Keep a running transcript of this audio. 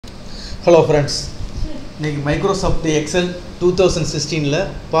Hello friends, Microsoft Excel 2016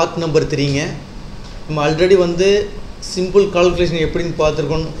 part number 3 நம்ம already simple calculation எப்படின்னு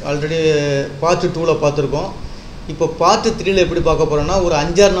பார்த்திருக்கோம் ஆல்ரெடி part 2 ல பார்த்திருக்கோம் இப்போ part 3 ல எப்படி பார்க்க போறோம்னா ஒரு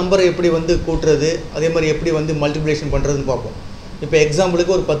 5-6 நம்பர் எப்படி கூட்டுறது அதே மாதிரி எப்படி மல்டிப்ளிகேஷன் பண்றதுன்னு பார்ப்போம் இப்போ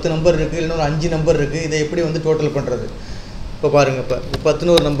எக்ஸாம்பிளுக்கு ஒரு 10 நம்பர் இருக்கு இல்ல ஒரு 5 நம்பர் இருக்கு இதை எப்படி டோட்டல் பண்றது இப்போ பாருங்க இப்போ 10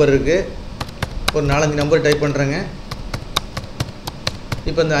 ன்னு ஒரு நம்பர் இருக்கு ஒரு 4-5 நம்பர் டைப் பண்றேங்க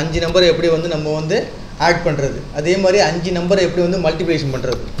இப்போ இந்த 5 நம்பரை எப்படி நம்ம ஆட் பண்றது அதே மாதிரி 5 நம்பரை எப்படி மல்டிப்ளிகேஷன்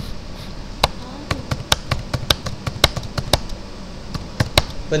பண்றது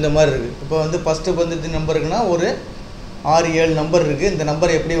இப்போ இந்த மாதிரி இருக்கு இப்போ ஃபர்ஸ்ட் இந்த நம்பர் இருக்குனா ஒரு 6-7 நம்பர் இருக்கு இந்த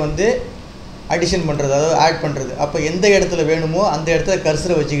நம்பரை எப்படி அடிஷன் பண்றது அதாவது ஆட் பண்றது அப்ப எந்த இடத்துல வேணுமோ அந்த இடத்துல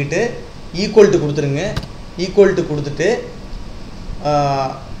கர்சரை வச்சிக்கிட்டு ஈக்குவல் டு கொடுத்துருங்க ஈக்குவல் டு கொடுத்துட்டு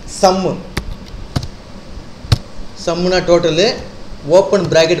சம்னா டோட்டல் ஓப்பன்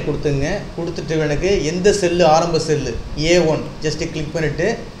பிராக்கெட் கொடுத்துங்க கொடுத்துட்டு எனக்கு எந்த செல் ஆரம்ப செல் A1 ஜஸ்ட் கிளிக் பண்ணிட்டு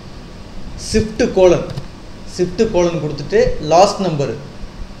ஷிஃப்ட் கோலன் கொடுத்துட்டு லாஸ்ட் நம்பர்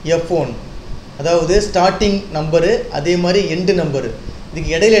F1 அதாவது ஸ்டார்டிங் நம்பர் அதே மாதிரி எண்ட் நம்பர்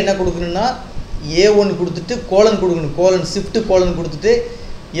இதுக்கு இடையில என்ன கொடுக்கணும்னா A1 கொடுத்துட்டு கோலன் கொடுக்கணும் கோலன் ஷிஃப்ட் கோலன் கொடுத்துட்டு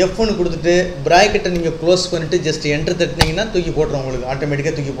F1 கொடுத்துட்டு பிராக்கெட்டை நீங்க க்ளோஸ் பண்ணிட்டு ஜஸ்ட் என்டர் தட்டினீங்கன்னா தூக்கி போட்றோம் உங்களுக்கு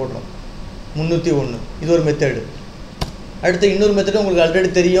ஆட்டோமேட்டிக்கா தூக்கி போட்றோம் 301 இது ஒரு மெத்தட் அடுத்து இன்னொரு மெத்தட் உங்களுக்கு ஆல்ரெடி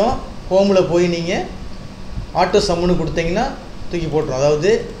தெரியும் ஹோம்ல போய் நீங்க ஆட்டோ சம்னு கொடுத்தீங்கன்னா தூக்கி போட்றோம் அதாவது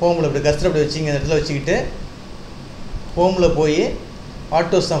ஹோம்ல இப்படி கர்சர் அப்படி வச்சிங்க அந்த இடத்துல வச்சிக்கிட்டு ஹோம்ல போய்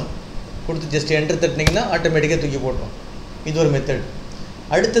ஆட்டோ சம் கொடுத்து ஜஸ்ட் என்டர் தட்டினீங்கன்னா ஆட்டோமேட்டிக்கா தூக்கி போட்றோம் இது ஒரு மெத்தட்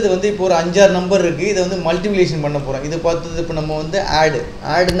அடுத்து இப்போ ஒரு 5-6 நம்பர் இருக்கு இத மல்டிப்ளிகேஷன் பண்ண போறோம் இது பார்த்தது இப்போ நம்ம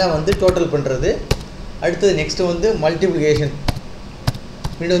ஆட்னா டோட்டல் பண்றது அடுத்து நெக்ஸ்ட் மல்டிப்ளிகேஷன்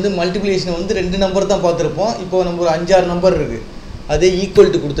இது மல்டிப்ளிகேஷன் 2 நம்பர் தான் பார்த்திருப்போம் இப்போ நம்ம ஒரு 5-6 நம்பர் இருக்கு அதே ஈக்குவல்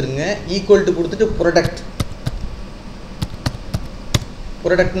டு கொடுத்துருங்க ஈக்குவல் டு கொடுத்துட்டு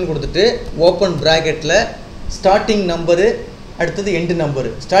ப்ராடக்ட்னு கொடுத்துட்டு ஓபன் பிராக்கெட்ல ஸ்டார்டிங் நம்பர் அடுத்து எண்ட் நம்பர்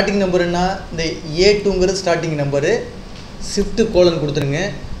ஸ்டார்டிங் நம்பர்னா இந்த A2ங்கிறது ஸ்டார்டிங் நம்பர் ஷிஃப்ட் கோலன் கொடுத்துருங்க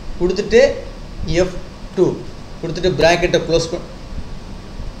கொடுத்துட்டு F2 கொடுத்துட்டு பிராக்கெட்டை க்ளோஸ்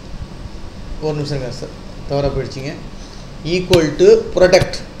ஒரு நிமிஷம் சார் தவறா போயிடுச்சுங்க equal to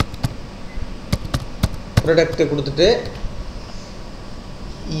product கொடுத்துட்டு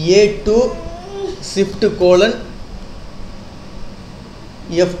A2 shift colon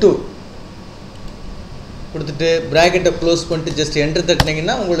F2 கொடுத்துட்டு பிராக்கெட்டை க்ளோஸ் பண்ணிட்டு ஜஸ்ட் என்டர்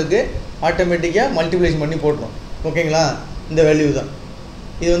தட்டினீங்கன்னா உங்களுக்கு ஆட்டோமேட்டிக்கா மல்டிப்ளிகேஷன் பண்ணி போட்றோம் ஓகேங்களா இந்த வேல்யூ தான்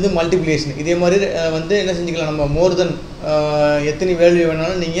இது மல்டிப்ளிகேஷன் இதே மாதிரி என்ன செஞ்சுக்கலாம் நம்ம மோர் தென் எத்தனை வேல்யூ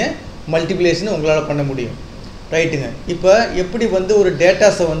வேணாலும் நீங்க மல்டிப்ளிகேஷன் உங்களால பண்ண முடியும் ரைட்டுங்க இப்போ எப்படி ஒரு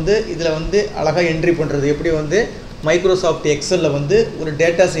டேட்டாஸை இதுல அழகா என்ட்ரி பண்றது எப்படி மைக்ரோசாஃப்ட் எக்ஸல்ல ஒரு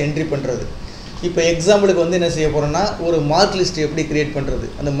டேட்டாஸை என்ட்ரி பண்றது இப்போ எக்ஸாம்பிளுக்கு என்ன செய்ய போறோம்னா ஒரு மார்க் லிஸ்ட் எப்படி கிரியேட் பண்றது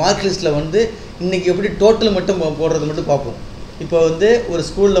அந்த மார்க் லிஸ்ட்ல இன்னைக்கு எப்படி டோட்டல் மட்டும் போடுறது மட்டும் பாப்போம் இப்போ ஒரு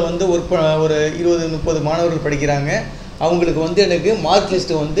ஸ்கூல்ல ஒரு 20-30 மாணவர்கள் படிக்கிறாங்க அவங்களுக்கு எனக்கு மார்க்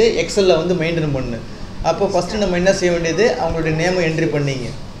லிஸ்ட் எக்ஸல்ல மெயின்டைன் பண்ணு அப்போ ஃபர்ஸ்ட் நம்ம என்ன செய்ய வேண்டியது அவங்களுடைய நேமை என்ட்ரி பண்ணீங்க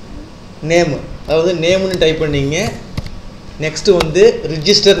நேம் அதாவது நேம்னு டைப் பண்ணீங்க நெக்ஸ்ட்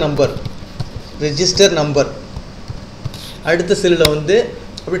ரெஜிஸ்டர் நம்பர் அடுத்த செல்ல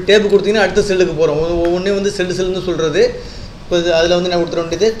அப்படி டேப் கொடுத்தீங்கன்னா அடுத்த செல்லுக்கு போறோம் ஒவ்வொண்ணே செல்லுன்னு சொல்றது இப்போ அதுல என்ன கொடுத்துற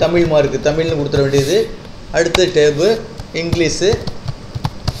வேண்டியது தமிழ் மார்க் தமிழ்னு கொடுத்துற வேண்டியது அடுத்த டேப் இங்கிலீஷ்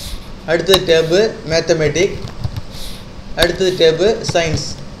அடுத்த டேப் மேத்தமேட்டிக் அடுத்த டேப் சயின்ஸ்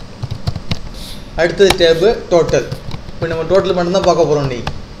அடுத்த டேப் டோட்டல் இப்போ நம்ம டோட்டல் மட்டும் தான் பார்க்க போறோம் நீ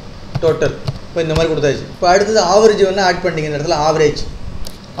டோட்டல் இப்போ இந்த மாதிரி கொடுத்தாச்சு இப்போ அடுத்து ஆவரேஜ் வேணா ஆட் பண்ணீங்க இந்த இடத்துல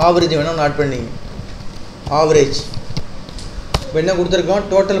ஆவரேஜ் வேணா ஆட் பண்ணீங்க ஆவரேஜ் இப்போ என்ன கொடுத்துருக்கோம்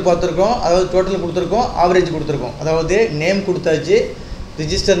டோட்டல் பார்த்துருக்கோம் அதாவது டோட்டல் கொடுத்துருக்கோம் ஆவரேஜ் கொடுத்துருக்கோம் அதாவது நேம் கொடுத்தாச்சு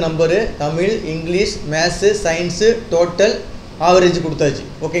register number Tamil English maths science total average கொடுத்தாச்சு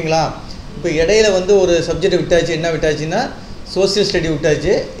ஓகேங்களா இப்போ இடையில ஒரு சப்ஜெக்ட் விட்டாச்சு என்ன விட்டாச்சுன்னா சோசியல் ஸ்டடி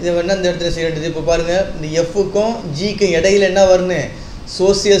விட்டாச்சு இதை வேணா இந்த இடத்துல செய்ய வேண்டியது இப்போ பாருங்க இந்த Fக்கும் Gக்கும் இடையில என்ன வரணும்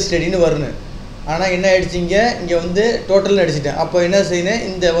சோசியல் ஸ்டடின்னு வரணும் ஆனா என்ன ஆயிடுச்சுங்க இங்க டோட்டல்னு அடிச்சிட்டேன் அப்போ என்ன செய்யணும்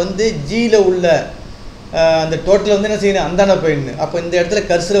இந்த G ல உள்ள அந்த டோட்டல் என்ன செய்யணும் அந்தான போயிடணும் அப்போ இந்த இடத்துல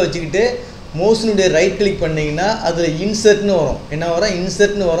கர்சரை வச்சிக்கிட்டு மவுஸ்னுடைய ரைட் கிளிக் பண்ணீங்கன்னா அதுல இன்சர்ட்னு வரும் என்ன வரும்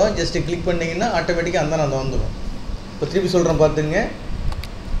இன்சர்ட்னு வரும் ஜஸ்ட் கிளிக் பண்ணீங்கன்னா ஆட்டோமேட்டிக்கா அந்தான வந்துரும் இப்போ திருப்பி சொல்றேன் பாத்துங்க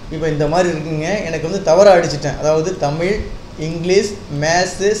இப்போ இந்த மாதிரி இருக்குங்க எனக்கு தவறா அடிச்சிட்டேன் அதாவது தமிழ் இங்கிலீஷ்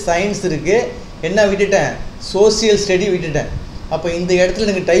மேத்ஸ் சயின்ஸ் இருக்கு என்ன விட்டுட்டேன் சோசியல் ஸ்டடி விட்டுட்டேன் அப்ப இந்த இடத்துல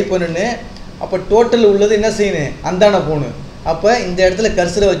நீங்க டைப் பண்ணனும் அப்ப டோட்டல் உள்ளது என்ன செய்யணும் அந்தான போணும் அப்ப இந்த இடத்துல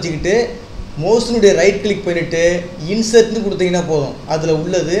கர்சரை வச்சிக்கிட்டு மவுஸினுடைய ரைட் கிளிக் பண்ணிவிட்டு இன்சர்ட்னு கொடுத்தீங்கன்னா போதும், அதில்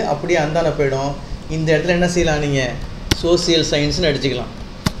உள்ளது அப்படியே அந்தான போயிடும். இந்த இடத்துல என்ன செய்யலாம், நீங்கள் சோசியல் சயின்ஸ்னு அடிச்சுக்கலாம்.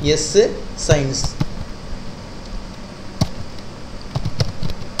 S science.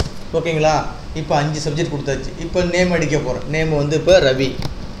 ஓகேங்களா? இப்போ 5 சப்ஜெக்ட் கொடுத்தாச்சு. இப்போ நேம் அடிக்க போகிறேன். நேம் வந்து இப்போ ரவி,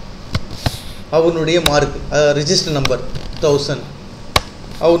 அவனுடைய மார்க் ரிஜிஸ்டர் நம்பர் 1000,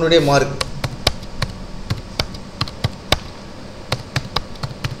 அவனுடைய மார்க்.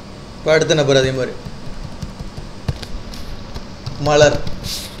 இப்போ அடுத்த நம்பர் அதே மாதிரி மலர்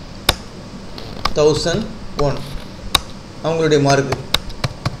 1001, அவங்களுடைய மார்க்கு.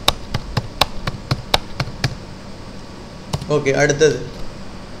 ஓகே, அடுத்தது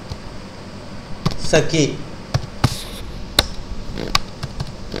சக்கி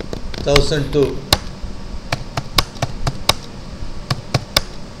 1002.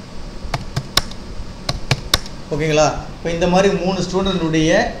 ஓகேங்களா? இப்போ இந்த மாதிரி 3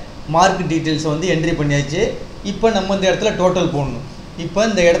 ஸ்டூடெண்ட்டுடைய மார்க் டீட்டெயில்ஸை வந்து என்ட்ரி பண்ணியாச்சு. இப்போ நம்ம இந்த இடத்துல டோட்டல் போடணும். இப்போ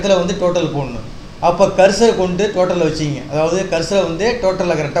இந்த இடத்துல வந்து டோட்டல் போடணும். அப்போ கர்சரை கொண்டு டோட்டலில் வச்சிங்க. அதாவது கர்சரை வந்து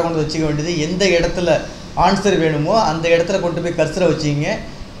டோட்டலில் கரெக்டாக கொண்டு வச்சுக்க வேண்டியது. எந்த இடத்துல ஆன்சர் வேணுமோ அந்த இடத்துல கொண்டு போய் கர்சரை வச்சிங்க.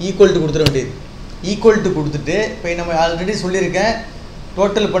 ஈக்குவல் டு கொடுத்துட வேண்டியது. ஈக்குவல் டு கொடுத்துட்டு இப்போ நம்ம ஆல்ரெடி சொல்லியிருக்கேன்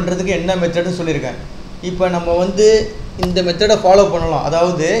டோட்டல் பண்ணுறதுக்கு என்ன மெத்தடுன்னு சொல்லியிருக்கேன். இப்போ நம்ம வந்து இந்த மெத்தடை ஃபாலோ பண்ணலாம்.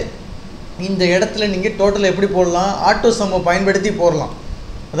 அதாவது இந்த இடத்துல நீங்கள் டோட்டல் எப்படி போடலாம், ஆட்டோ சம்மை பயன்படுத்தி போடலாம்.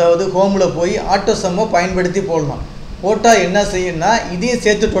 அதாவது ஹோமில் போய் ஆட்டோ சம்மை பயன்படுத்தி போடலாம். போட்டால் என்ன செய்யணும்னா இதையும்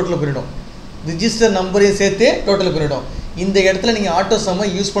சேர்த்து டோட்டல் பண்ணிவிடும், ரிஜிஸ்டர் நம்பரையும் சேர்த்து டோட்டல் பண்ணிவிடும். இந்த இடத்துல நீங்கள் ஆட்டோ சம்மை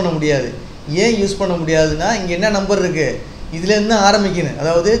யூஸ் பண்ண முடியாது. ஏன் யூஸ் பண்ண முடியாதுன்னா இங்கே என்ன நம்பர் இருக்குது, இதுலேருந்து ஆரம்பிக்கணும்.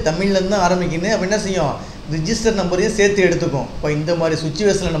 அதாவது தமிழ்லேருந்து ஆரம்பிக்கணும். அப்போ என்ன செய்யும், ரிஜிஸ்டர் நம்பரையும் சேர்த்து எடுத்துக்கும். இப்போ இந்த மாதிரி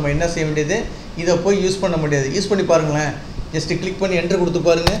சுச்சுவேஷனில் நம்ம என்ன செய்ய வேண்டியது, இதை போய் யூஸ் பண்ண முடியாது. யூஸ் பண்ணி பாருங்களேன். ஜஸ்ட்டு கிளிக் பண்ணி என்ட்ரு கொடுத்து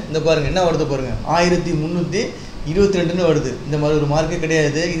பாருங்கள். இந்த பாருங்கள் என்ன வருது பாருங்கள், 1322ன்னு வருது. இந்த மாதிரி ஒரு மார்க்கு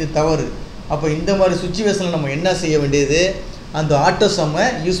கிடையாது, இது தவறு. அப்போ இந்த மாதிரி சுச்சுவேஷனில் நம்ம என்ன செய்ய வேண்டியது, அந்த ஆட்டோ சம்மை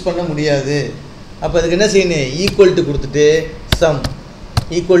யூஸ் பண்ண முடியாது. அப்போ அதுக்கு என்ன செய்யணும், ஈக்குவல் டு கொடுத்துட்டு சம்,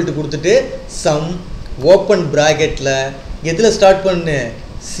 ஈக்குவல் டு கொடுத்துட்டு சம் ஓப்பன் ப்ராக்கெட்டில் எதில் ஸ்டார்ட் பண்ணு,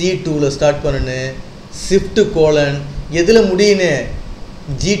 C2ல் ஸ்டார்ட் பண்ணு, ஷிஃப்ட்டு கோலன் எதில் முடியுன்னு,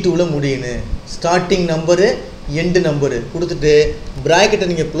 G2ல் முடியுன்னு, ஸ்டார்டிங் நம்பரு எண்டு நம்பரு கொடுத்துட்டு ப்ராக்கெட்டை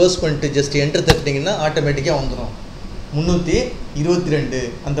நீங்கள் க்ளோஸ் பண்ணிட்டு ஜஸ்ட் என்ட்ரு தட்டிங்கன்னா ஆட்டோமேட்டிக்காக வந்துடும் 322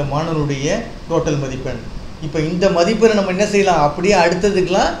 அந்த மாணவனுடைய டோட்டல் மதிப்பெண். இப்போ இந்த மதிப்பெண்ணை நம்ம என்ன செய்யலாம், அப்படியே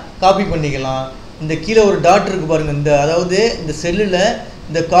அடுத்ததுக்கெலாம் காப்பி பண்ணிக்கலாம். இந்த கீழே ஒரு டாட் இருக்குது பாருங்கள், இந்த அதாவது இந்த செல்லில்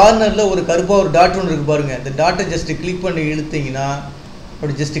இந்த கார்னரில் ஒரு கருப்பாக ஒரு டாட் ஒன்று இருக்குது பாருங்கள். இந்த டாட்டை ஜஸ்ட்டு கிளிக் பண்ணி இழுத்தீங்கன்னா,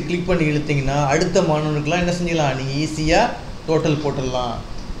 அப்படி ஜஸ்ட்டு கிளிக் பண்ணி இழுத்தீங்கன்னா அடுத்த மாணவனுக்கெலாம் என்ன செஞ்சிடலாம், நீங்கள் ஈஸியாக டோட்டல் போட்டுடலாம்.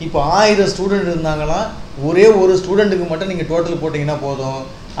 இப்போ 1000 ஸ்டூடெண்ட் இருந்தாங்களாம், ஒரே ஒரு ஸ்டூடெண்ட்டுக்கு மட்டும் நீங்கள் டோட்டல் போட்டிங்கன்னா போதும்.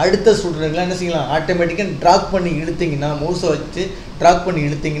 அடுத்த ஸ்டூடெண்ட்டுக்கெலாம் என்ன செய்யலாம், ஆட்டோமேட்டிக்காக ட்ராக் பண்ணி இழுத்திங்கன்னா, மவுஸை வச்சு ட்ராக் பண்ணி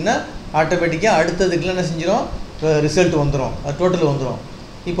இழுத்திங்கன்னா ஆட்டோமேட்டிக்காக அடுத்ததுக்கெலாம் என்ன செஞ்சிடும், ரிசல்ட் வந்துடும், டோட்டல் வந்துடும்.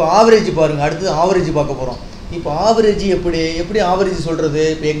 இப்போ ஆவரேஜ் பாருங்கள், அடுத்தது ஆவரேஜ் பார்க்க போகிறோம். இப்போ ஆவரேஜ் எப்படி ஆவரேஜ் சொல்கிறது,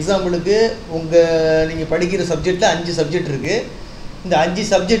 இப்போ எக்ஸாம்பிளுக்கு நீங்கள் படிக்கிற சப்ஜெக்டில் 5 சப்ஜெக்ட் இருக்குது. இந்த 5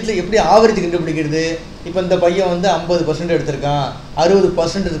 சப்ஜெக்டில் எப்படி ஆவரேஜ் கண்டுபிடிக்கிறது, இப்போ இந்த பையன் வந்து 50% எடுத்திருக்கான்,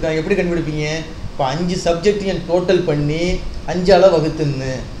 60% இருக்கான், எப்படி கண்டுபிடிப்பீங்க, இப்போ 5 சப்ஜெக்டையும் டோட்டல் பண்ணி 5ஆல்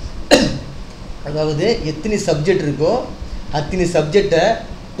வகுத்துன்னு. அதாவது எத்தனை சப்ஜெக்ட் இருக்கோ அத்தனை சப்ஜெக்டை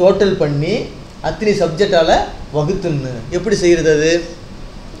டோட்டல் பண்ணி அத்தனை சப்ஜெக்டால் வகுத்துன்னு. எப்படி செய்கிறது, அது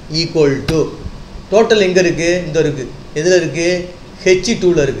ஈக்குவல் டு டோட்டல் எங்கே இருக்குது, இந்த இருக்குது, எதில் இருக்குது,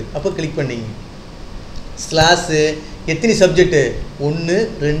 H2ல் இருக்குது. அப்போ கிளிக் பண்ணிங்க, ஸ்லாஸு எத்தனை சப்ஜெக்ட்டு, 1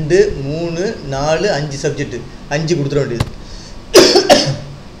 2 3 4 5 சப்ஜெக்ட்டு, 5 கொடுத்துட வேண்டியது.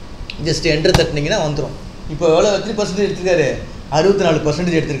 ஜஸ்ட் என்ட்ரு தட்டினீங்கன்னா வந்துடும். இப்போ எத்தனை பர்சன்டேஜ் எடுத்திருக்காரு,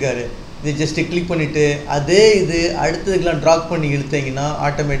 64% எடுத்திருக்காரு. இது ஜஸ்ட்டு கிளிக் பண்ணிவிட்டு அதே இது அடுத்ததுக்கெலாம் ட்ராக் பண்ணி இழுத்தீங்கன்னா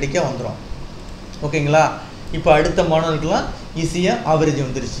ஆட்டோமேட்டிக்காக வந்துடும். ஓகேங்களா? இப்போ அடுத்த மாணவர்களுக்கெல்லாம் ஈஸியாக ஆவரேஜ்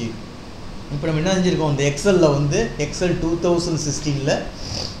வந்துருச்சு. இப்போ நம்ம என்ன செஞ்சுருக்கோம், இந்த எக்ஸலில் வந்து எக்ஸல் 2016ல்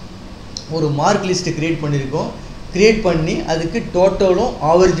ஒரு மார்க் லிஸ்ட்டு க்ரியேட் பண்ணியிருக்கோம். க்ரியேட் பண்ணி அதுக்கு டோட்டலும்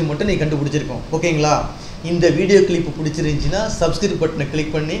ஆவரேஜ் மட்டும் நீங்கள் கண்டுபிடிச்சிருக்கோம். ஓகேங்களா? இந்த வீடியோ கிளிப்பு பிடிச்சிருந்துச்சின்னா சப்ஸ்கிரைப் பட்டனை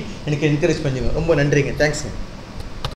கிளிக் பண்ணி எனக்கு என்கரேஜ் பண்ணுங்க. ரொம்ப நன்றிங்க, தேங்க்ஸுங்க.